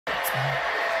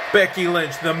Becky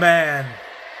Lynch, the man.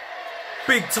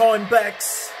 Big time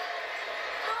Bex.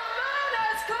 The man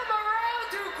has come around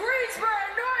to Greensboro,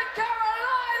 North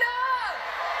Carolina.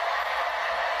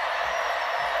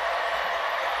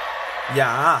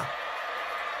 Yeah.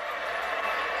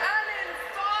 And in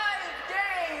 5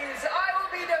 days, I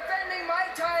will be defending my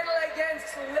title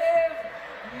against Liv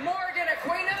Morgan, a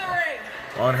queen of the ring.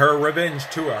 On her revenge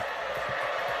tour.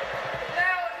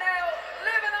 Now,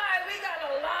 Liv and I, we got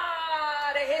a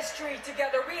lot of history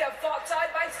together. We have fought side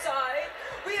by side.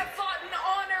 We have fought in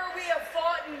honor. We have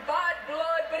fought in bad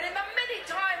blood. But in the many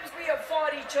times we have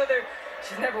fought each other,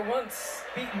 she's never once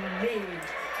beaten me.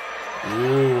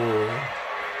 Ooh.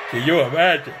 Can you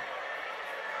imagine?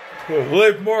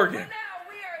 Liv Morgan. But now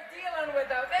we are dealing with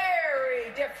a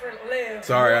very different Liv.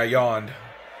 Sorry, I yawned.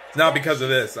 It's not because of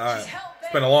this.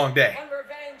 It's been a long day. On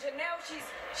revenge, and now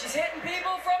she's hitting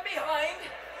people from behind,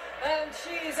 and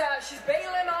she's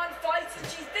bailing on fights, and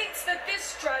she thinks that this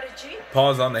strategy.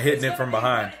 Pause on the hitting is it from gonna be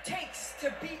behind. What it takes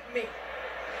to beat me.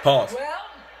 Pause. Well,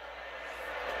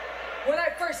 when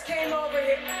I first came over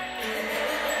here.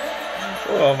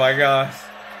 Oh my gosh.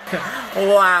 Wow,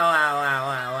 wow, wow,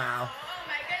 wow, wow. Oh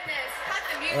my goodness, cut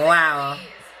the music, Wow. please.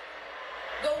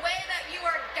 The way that you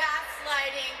are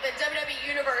gaslighting the WWE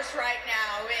Universe right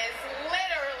now is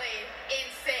literally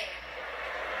insane.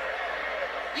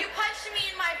 You punched me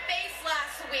in my face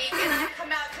last week and I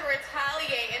come out to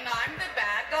retaliate and I'm the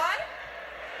bad guy?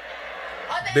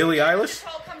 Billie Eilish?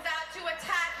 Control comes out to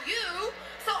attack you,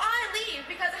 so I leave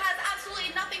because it has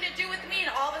absolutely nothing to do with me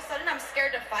and all of a sudden I'm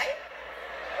scared to fight?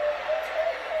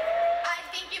 I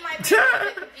think you might be a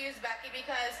little bit confused, Becky,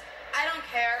 because I don't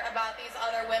care about these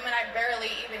other women. I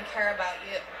barely even care about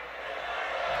you.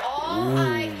 All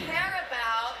I care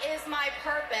about is my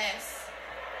purpose,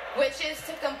 which is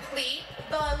to complete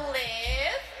the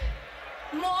Liv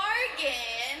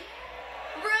Morgan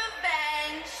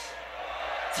Revenge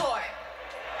Tour.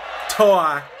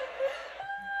 Tour.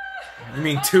 You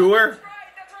mean tour?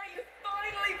 That's right. You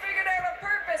finally figured out a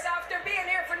purpose after being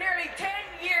here for nearly 10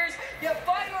 years. You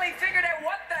finally figured out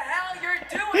what the hell you're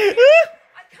doing.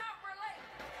 I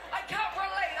can't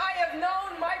relate. I have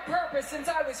known my purpose since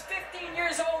I was 15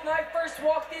 years old and I first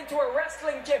walked into a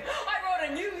wrestling gym. I wrote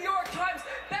a New York Times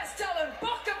best-selling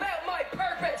book about my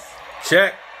purpose.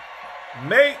 Check.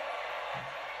 Mate.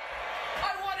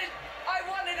 I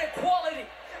wanted equality.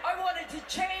 I wanted to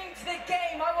change the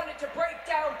game. I wanted to break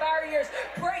down barriers,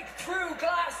 break through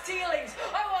glass ceilings.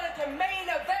 I wanted to main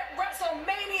event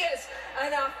WrestleManias.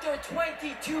 And after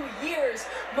 22 years,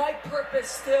 my purpose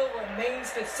still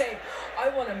remains the same. I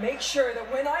want to make sure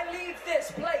that when I leave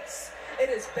this place, it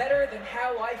is better than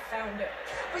how I found it.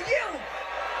 But you,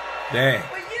 Dang.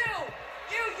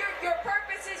 your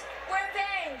purpose is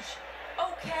revenge.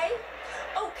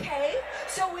 Okay.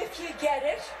 So if you get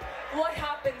it, what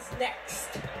happens next?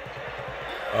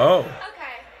 Oh.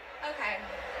 Okay.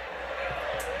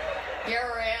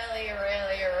 You're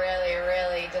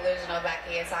really delusional,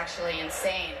 Becky. It's actually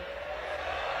insane.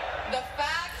 The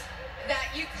fact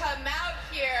that you come out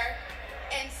here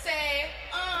and say,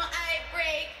 I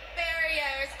break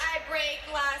barriers, I break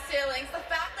glass ceilings, the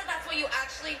fact that that's what you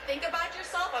actually think about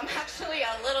yourself, I'm actually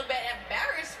a little bit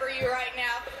embarrassed for you right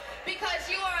now because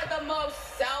you are the most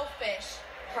selfish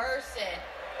person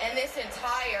in this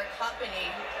entire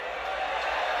company.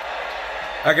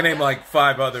 I can name like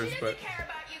 5 others, She but doesn't care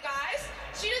about you guys.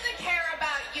 She doesn't care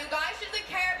about you guys. She doesn't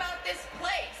care about this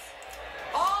place.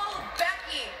 All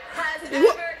Becky has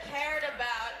ever cared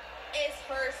about is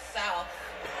herself.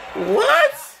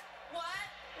 what?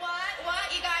 What?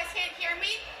 You guys can't hear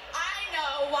me? I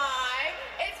know why.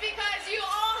 It's because you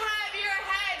all have your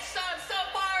heads shoved so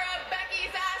far up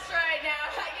Becky's ass right now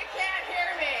that you can't hear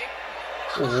me.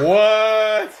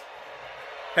 What?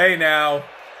 Hey now.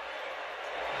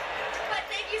 But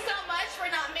thank you so much for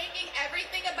not making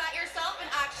everything about yourself and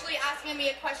actually asking me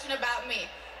a question about me.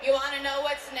 You want to know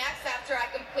what's next after I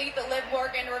complete the Liv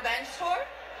Morgan Revenge Tour?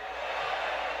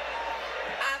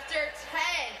 After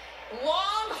 10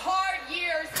 long, hard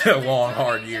years in Long, the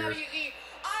hard WWE, years.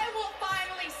 I will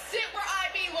finally sit where I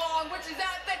belong, which is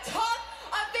at the top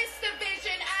of this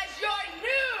division as your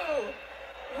new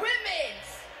Women's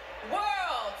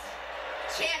World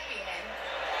Champion.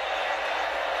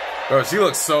 Bro, she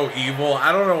looks so evil.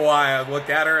 I don't know why I look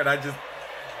at her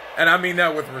and I mean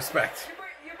that with respect.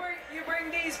 You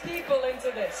bring these people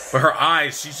into this. But her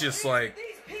eyes, she's just like,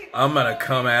 These people I'm gonna are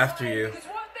come after lying, you. Because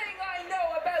one thing I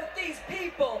know about these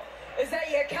people is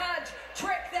that you can't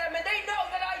trick them, and they know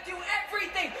that I do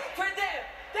everything for them.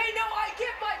 They know I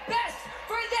give my best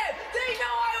for them. They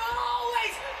know I will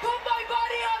always put my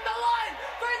body on the line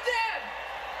for them.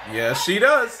 Yes, she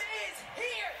does. The problem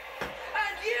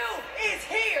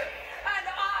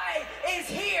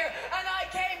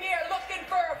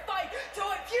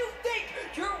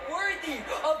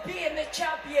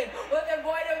champion. Well, then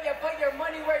why don't you put your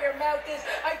money where your mouth is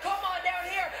and come on down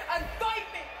here and fight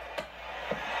me?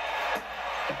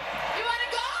 You want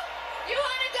to go? You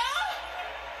want to go?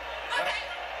 Okay.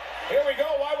 Here we go.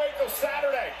 Why wait till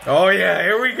Saturday? Oh yeah,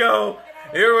 here we go.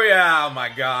 Here we are. Oh my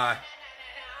God.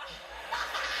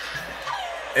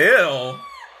 Ew. See how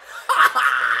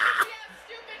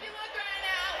stupid you look right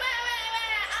now. Wait.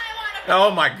 I want to.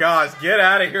 Oh my gosh, get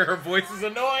out of here. Her voice is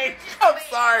annoying. I'm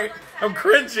sorry. I'm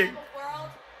cringing. World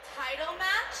title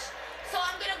match. So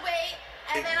I'm going to wait,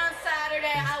 and then on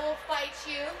Saturday I will fight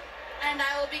you, and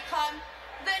I will become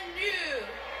the new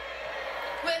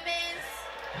women's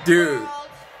world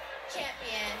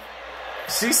champion.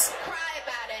 She's... Cry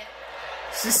about it.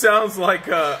 She sounds like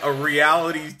a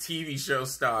reality TV show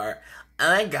star. Oh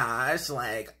my gosh,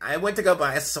 like, I went to go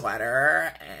buy a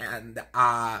sweater, and,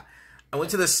 I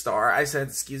went to the store. I said,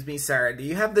 excuse me, sir, do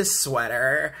you have this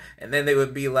sweater? And then they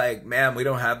would be like, ma'am, we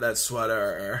don't have that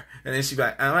sweater. And then she'd be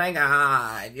like, oh my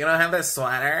God, you don't have that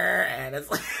sweater? And it's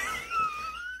like...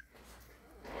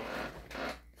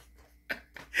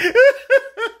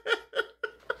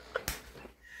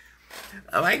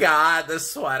 oh my God, the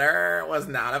sweater was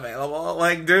not available.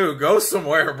 Like, dude, go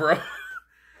somewhere, bro.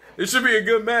 It should be a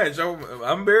good match.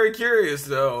 I'm very curious,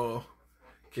 though.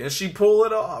 Can she pull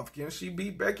it off? Can she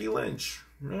beat Becky Lynch?